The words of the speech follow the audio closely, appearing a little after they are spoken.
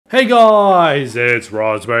Hey guys, it's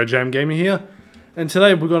Raspberry Jam Gaming here, and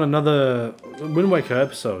today we've got another WindWaker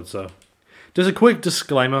episode. So, just a quick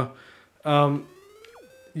disclaimer.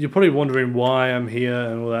 You're probably wondering why I'm here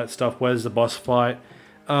and all that stuff. Where's the boss fight?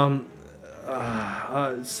 Some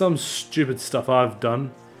stupid stuff I've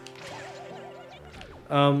done.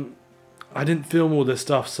 I didn't film all this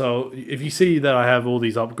stuff, so if you see that I have all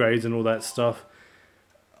these upgrades and all that stuff,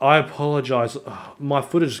 I apologize. My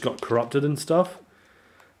footage got corrupted and stuff.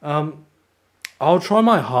 I'll try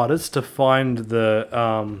my hardest to find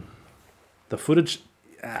the footage.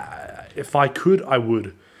 If I could, I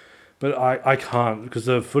would, but I can't because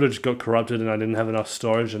the footage got corrupted and I didn't have enough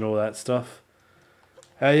storage and all that stuff.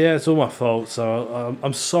 Yeah, it's all my fault. So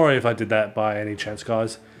I'm sorry if I did that by any chance,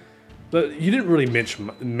 guys. But you didn't really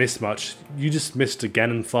miss much. You just missed a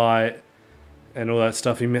Ganon fight and all that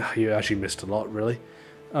stuff. You actually missed a lot, really.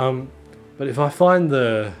 But if I find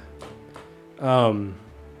the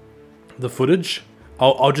footage,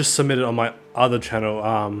 I'll just submit it on my other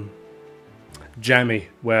channel, Jammy,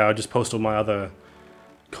 where I just post all my other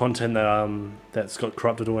content that that's got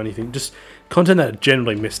corrupted or anything, just content that I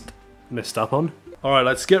generally messed up on. All right,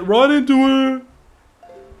 let's get right into it.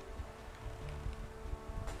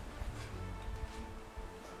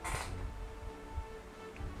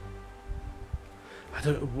 I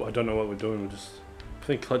don't know what we're doing. We're just, I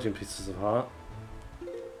think, collecting pieces of heart.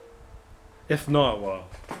 If not, well,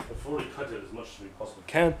 I've already collected as much as we possibly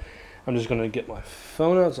can. I'm just going to get my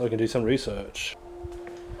phone out so I can do some research.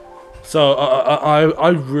 So, I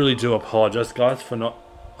really do apologize, guys, for not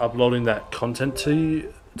uploading that content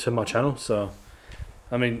to my channel. So,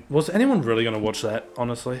 I mean, was anyone really going to watch that,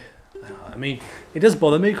 honestly? I mean, it does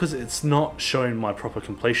bother me because it's not showing my proper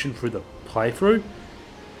completion through the playthrough.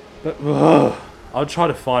 But, I'll try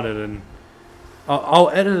to find it and I'll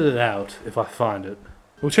edit it out if I find it.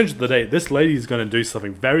 We'll change the date. This lady's going to do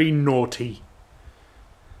something very naughty.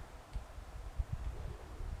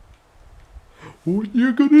 What are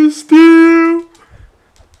you going to steal?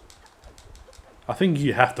 I think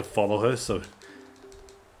you have to follow her, so...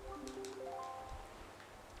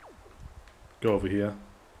 Go over here.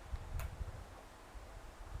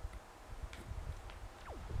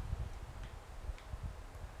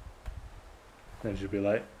 And she'll be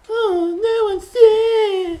like, oh, no one's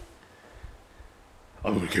there.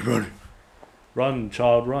 I'm gonna keep running. Run,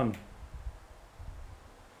 child, run.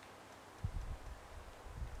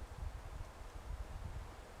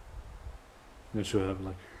 And she'll have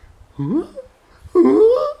like, huh?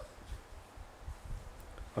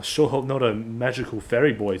 I sure hope not a magical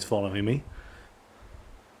fairy boy is following me.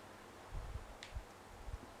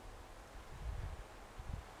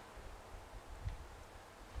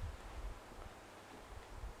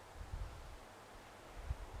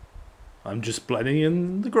 I'm just blending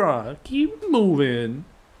in the grass. Keep moving.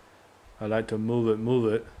 I like to move it,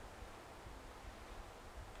 move it.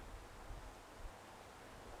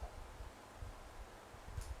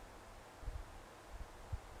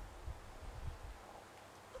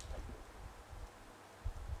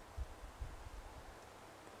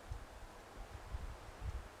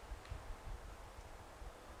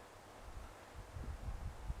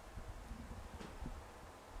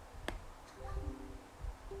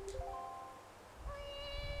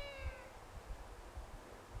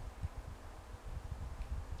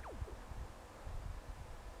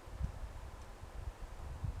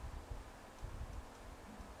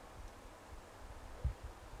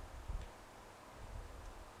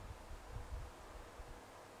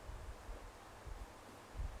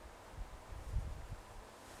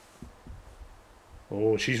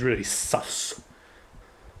 Oh, she's really sus.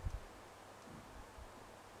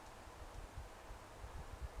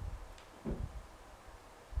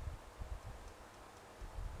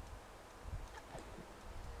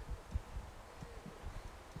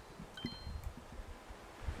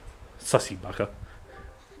 Sussy bucker.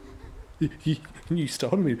 You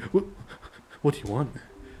started me. What do you want?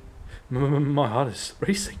 My heart is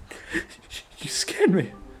racing. You scared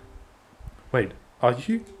me. Wait, are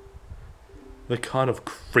you the kind of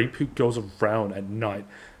creep who goes around at night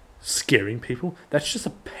scaring people? That's just a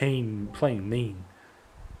plain mean.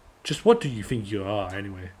 Just what do you think you are,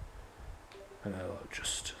 anyway? An ally of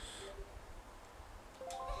justice.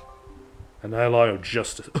 An ally of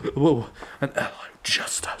justice. Whoa, an ally of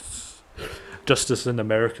justice. Justice in the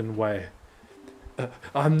American way.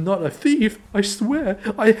 I'm not a thief, I swear.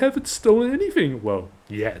 I haven't stolen anything. Well,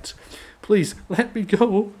 yet. Please, let me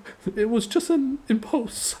go. It was just an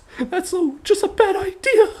impulse. That's all. Just a bad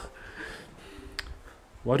idea.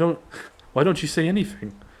 Why don't you say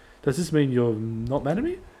anything? Does this mean you're not mad at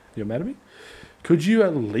me? You're mad at me? Could you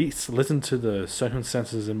at least listen to the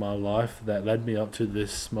circumstances in my life that led me up to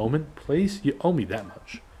this moment, please? You owe me that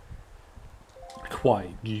much.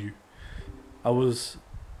 Quiet, you. I was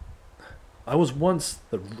once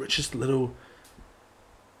the richest little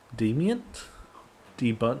demunt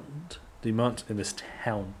in this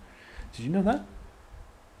town. Did you know that?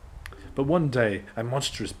 But one day, a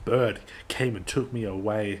monstrous bird came and took me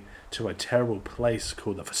away to a terrible place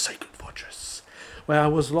called the Forsaken Fortress, where I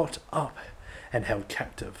was locked up and held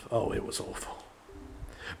captive. Oh, it was awful.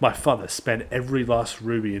 My father spent every last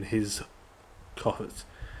ruby in his coffers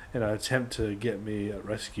in an attempt to get me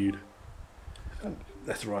rescued.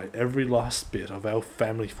 That's right, every last bit of our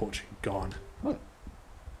family fortune gone. That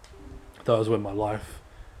was when my life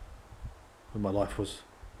was.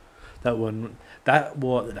 That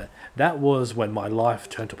was when my life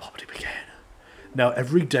turned to poverty began. Now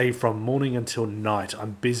every day from morning until night,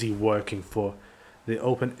 I'm busy working for the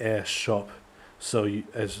open air shop. So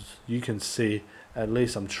as you can see, at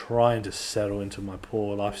least I'm trying to settle into my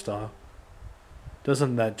poor lifestyle.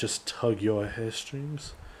 Doesn't that just tug your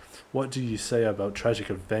heartstrings? What do you say about tragic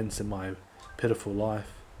events in my pitiful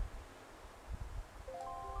life?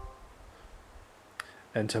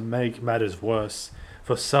 And to make matters worse,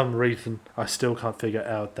 for some reason I still can't figure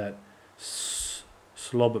out that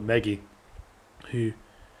slob Maggie, who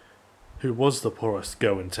was the poorest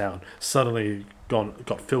girl in town, suddenly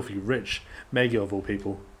got filthy rich. Maggie of all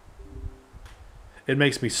people. It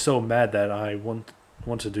makes me so mad that I want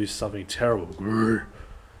to do something terrible.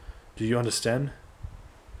 Do you understand?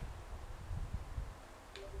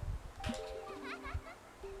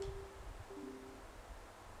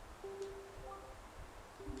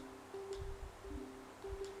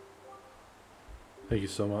 Thank you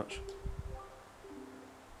so much.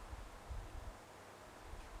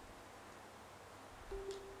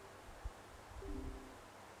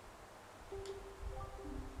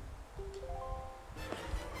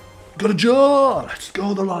 Got a jar! Let's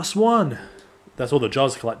go, the last one! That's all the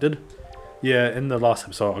jars collected. Yeah, in the last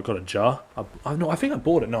episode I got a jar. I think I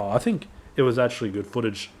bought it. No, I think it was actually good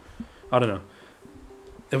footage. I don't know.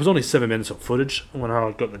 It was only 7 minutes of footage when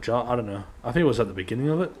I got the jar. I don't know. I think it was at the beginning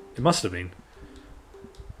of it. It must have been.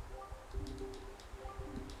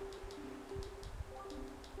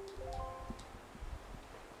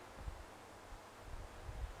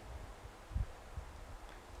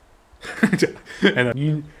 And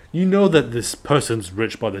you know that this person's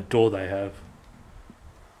rich by the door they have.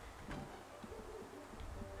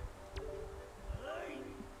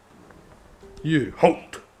 You,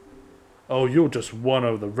 halt! Oh, you're just one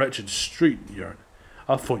of the wretched street urine.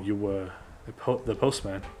 I thought you were the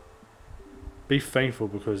postman. Be thankful,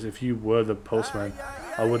 because if you were the postman,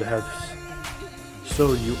 I would have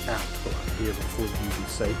sold you out here before you can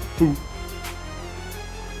say boo.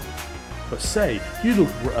 But say, you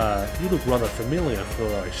look rather familiar for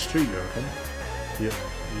a street urchin.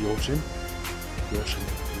 Yorchin?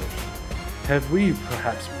 Have we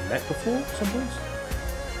perhaps met before, someplace?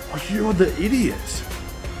 Oh, you're the idiot!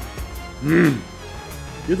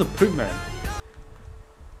 You're the poop man.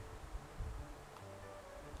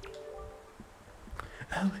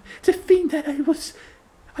 Oh, to think that I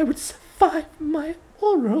would survive my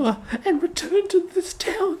aurora and return to this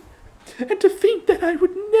town. And to think that I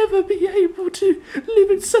would never be able to live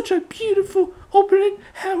in such a beautiful, open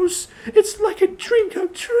house. It's like a dream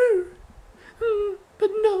come true.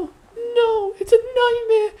 But no, it's a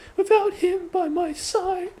nightmare without him by my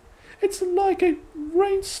side. It's like a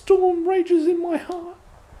rainstorm rages in my heart.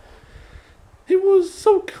 He was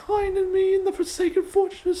so kind to me in the Forsaken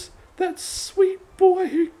Fortress, that sweet boy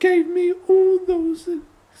who gave me all those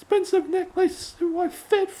expensive necklaces who I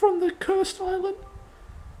fed from the cursed island.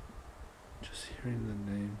 Just hearing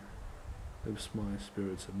the name lifts my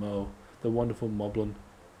spirits. Mo, the wonderful moblin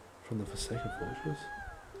from the Forsaken Fortress.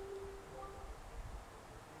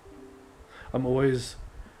 I'm always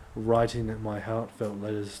writing my heartfelt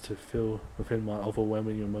letters to fill within my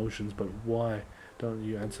overwhelming emotions, but why don't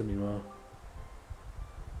you answer me, Mo?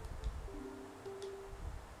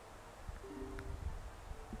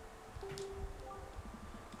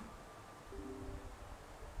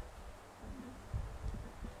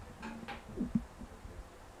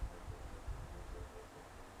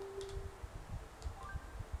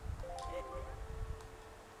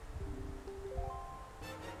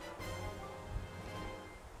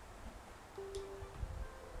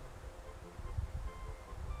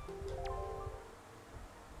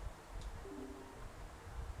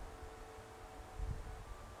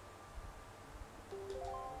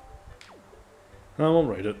 I won't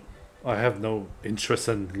read it. I have no interest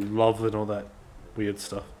in love and all that weird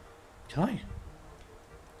stuff. Can I?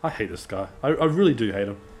 I hate this guy. I really do hate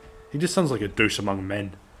him. He just sounds like a douche among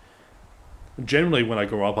men. Generally, when I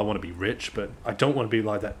grow up, I want to be rich, but I don't want to be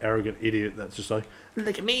like that arrogant idiot that's just like,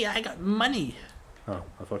 look at me, I got money. Oh,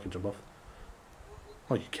 I fucking jump off.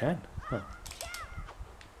 Oh, you can. Oh.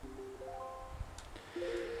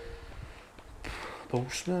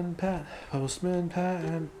 Postman Pat, Postman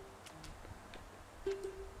Pat.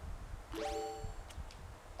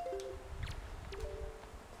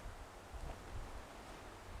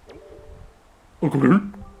 Oh, come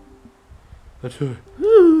on. That's her.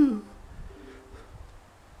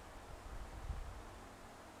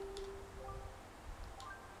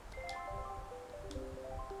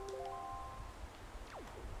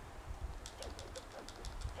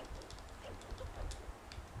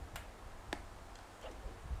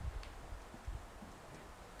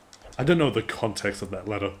 I don't know the context of that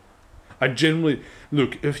letter. I generally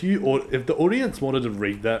look if the audience wanted to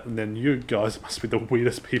read that, then you guys must be the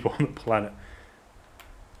weirdest people on the planet.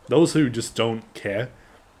 Those who just don't care,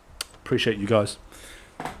 appreciate you guys.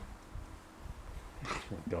 Oh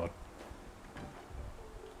my god.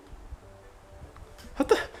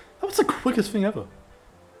 That was the quickest thing ever.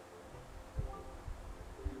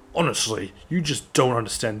 Honestly, you just don't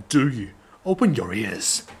understand, do you? Open your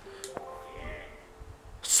ears.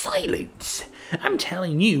 Silence! I'm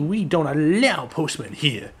telling you, we don't allow postmen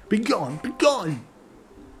here. Be gone, be gone!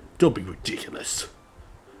 Don't be ridiculous.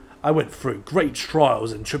 I went through great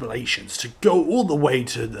trials and tribulations to go all the way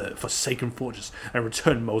to the Forsaken Fortress and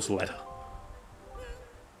return Mo's letter.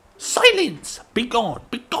 Silence! Be gone,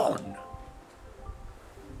 be gone!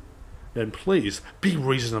 Then please, be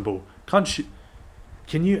reasonable.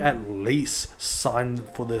 Can you at least sign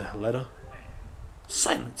for the letter?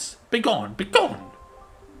 Silence! Be gone, be gone!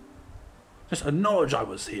 Just acknowledge I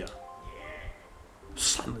was here.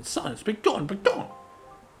 Silence, silence, be gone, be gone.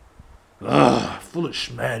 Ugh,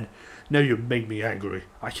 foolish man. Now you make me angry.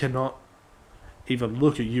 I cannot even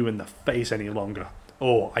look at you in the face any longer.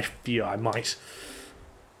 Oh, I fear I might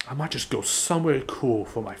just go somewhere cool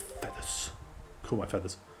for my feathers. Cool my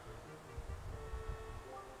feathers.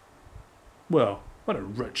 Well, what a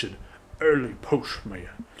wretched early postman.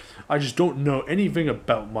 I just don't know anything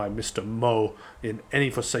about my Mr. Mo in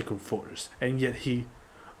any Forsaken Fortress, and yet he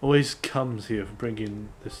always comes here bringing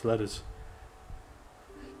these letters.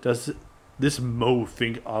 Does this Mo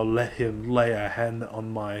think I'll let him lay a hand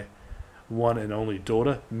on my one and only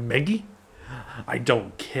daughter, Maggie? I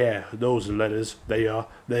don't care. Those letters, they'll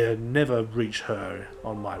never reach her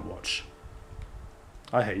on my watch.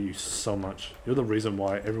 I hate you so much. You're the reason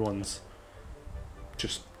why everyone's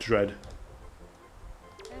just dread.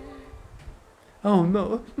 Oh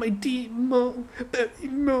no, my dear Mo, baby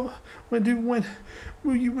Mo, when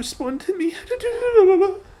will you respond to me?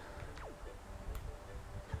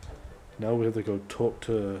 Now we have to go talk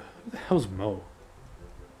to... Who the hell's Mo?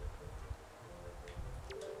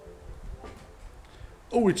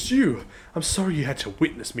 Oh, it's you! I'm sorry you had to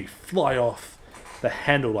witness me fly off the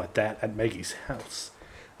handle like that at Maggie's house.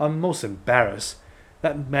 I'm most embarrassed.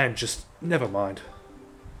 That man just... Never mind.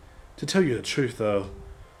 To tell you the truth though,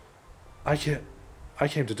 I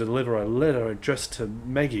came to deliver a letter addressed to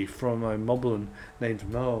Maggie from a moblin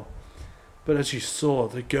named Mo. But as you saw,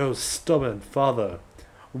 the girl's stubborn father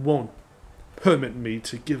won't permit me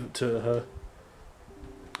to give it to her.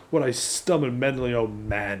 What a stubborn, meddling old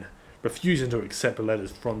man, refusing to accept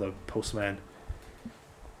letters from the postman.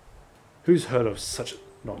 Who's heard of such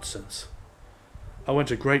nonsense? I went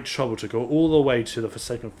to great trouble to go all the way to the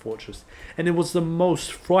Forsaken Fortress, and it was the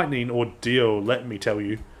most frightening ordeal, let me tell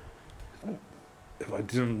you. If I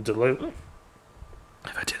didn't deliver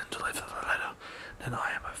the letter, then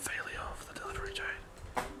I am a failure of the delivery chain.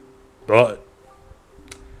 But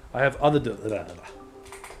I have other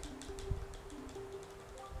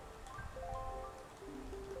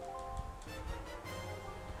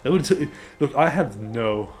Look, I have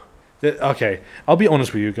no... Okay, I'll be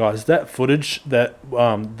honest with you guys. That footage that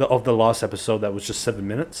of the last episode that was just 7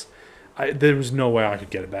 minutes, there was no way I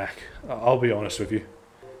could get it back. I'll be honest with you.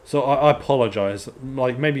 So I apologize.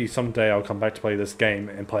 Like, maybe someday I'll come back to play this game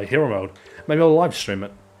and play hero mode. Maybe I'll live stream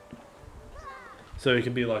it. So it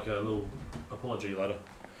can be like a little apology letter.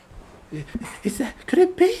 Could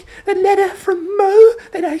it be a letter from Mo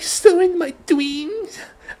that I saw in my dreams?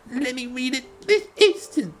 Let me read it this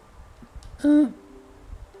instant.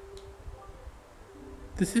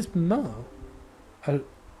 This is Mo. I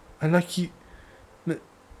like you,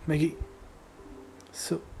 Maggie,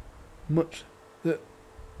 so much that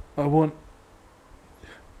I want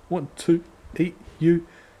to eat you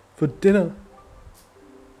for dinner.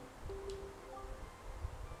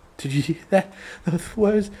 Did you hear that? Those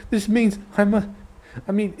words. This means I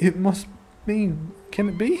I mean, it must mean... Can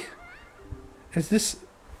it be? Is this...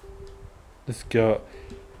 This girl...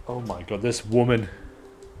 Oh my god, this woman...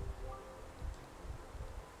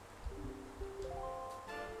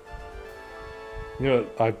 You know,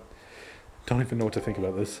 I don't even know what to think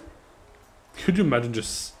about this. Could you imagine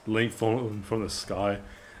just laying falling from the sky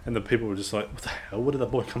and the people were just like, what the hell? Where did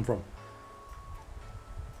that boy come from?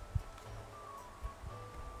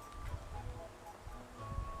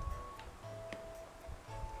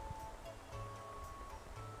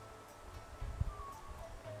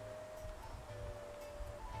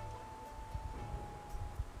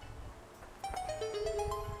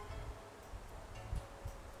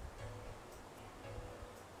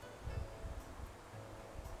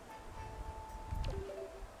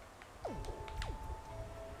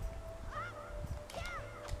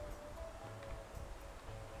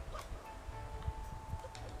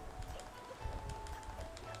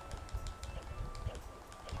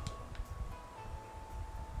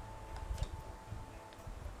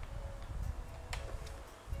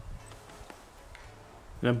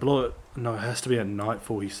 And then blow it. No, it has to be at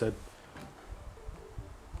nightfall, he said.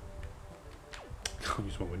 I'll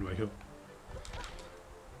use my WindWaker.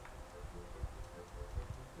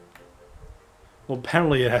 Well,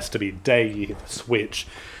 apparently it has to be day you hit the switch,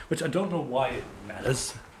 which I don't know why it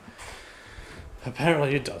matters.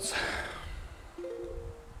 Apparently it does.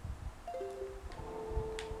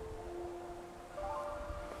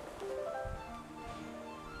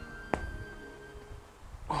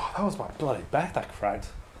 Oh, that was my bloody back that cracked.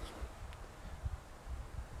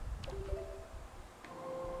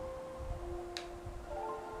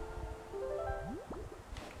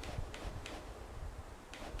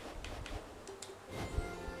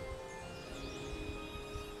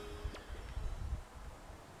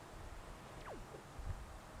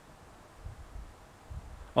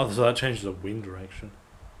 Oh, so that changes the wind direction.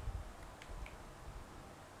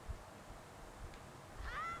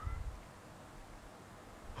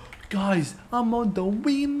 Guys, I'm on the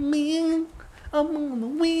windmill. I'm on the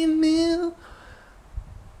windmill.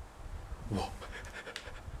 Whoa.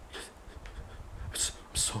 I'm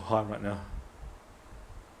so high right now.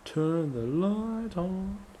 Turn the light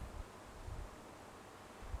on.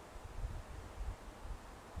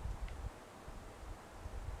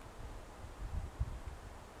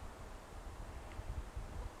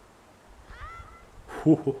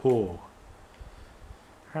 Ho ho ho.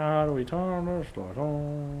 How do we turn this light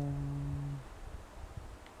on?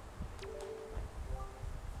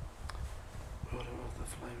 What was the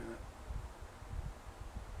flame in it?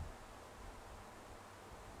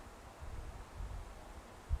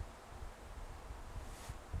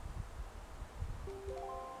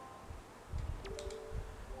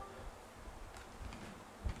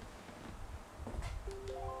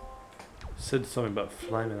 Said something about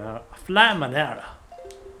flaming out. Flaming out.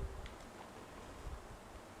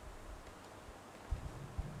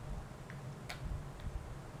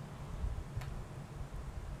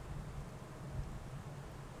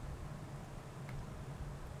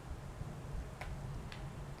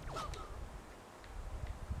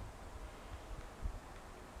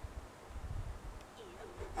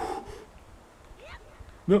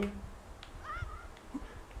 No.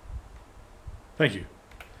 Thank you.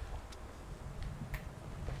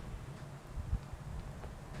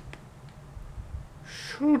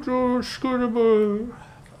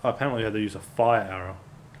 Apparently I had to use a fire arrow.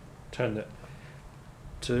 Turned it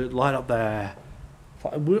to light up their...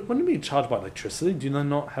 Wouldn't it be charged by electricity? Do they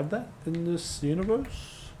not have that in this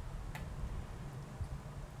universe?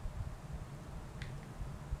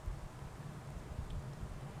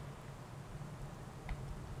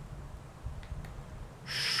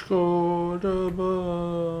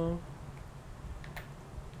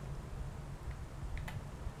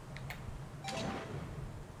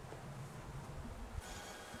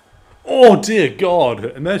 Oh dear God!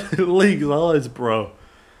 Imagine League's eyes, bro.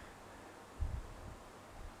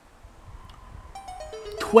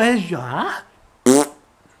 Treasure?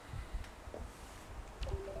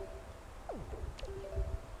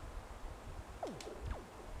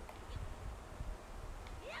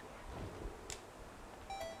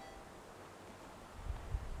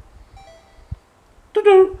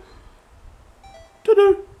 Do-do.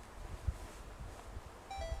 Do-do.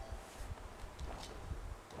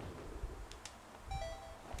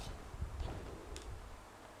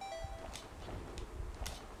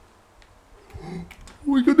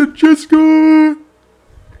 We got the Jessica!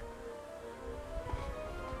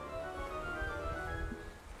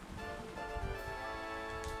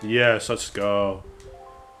 Yes, let's go.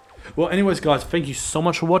 Well, anyways, guys, thank you so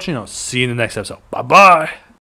much for watching. I'll see you in the next episode. Bye-bye!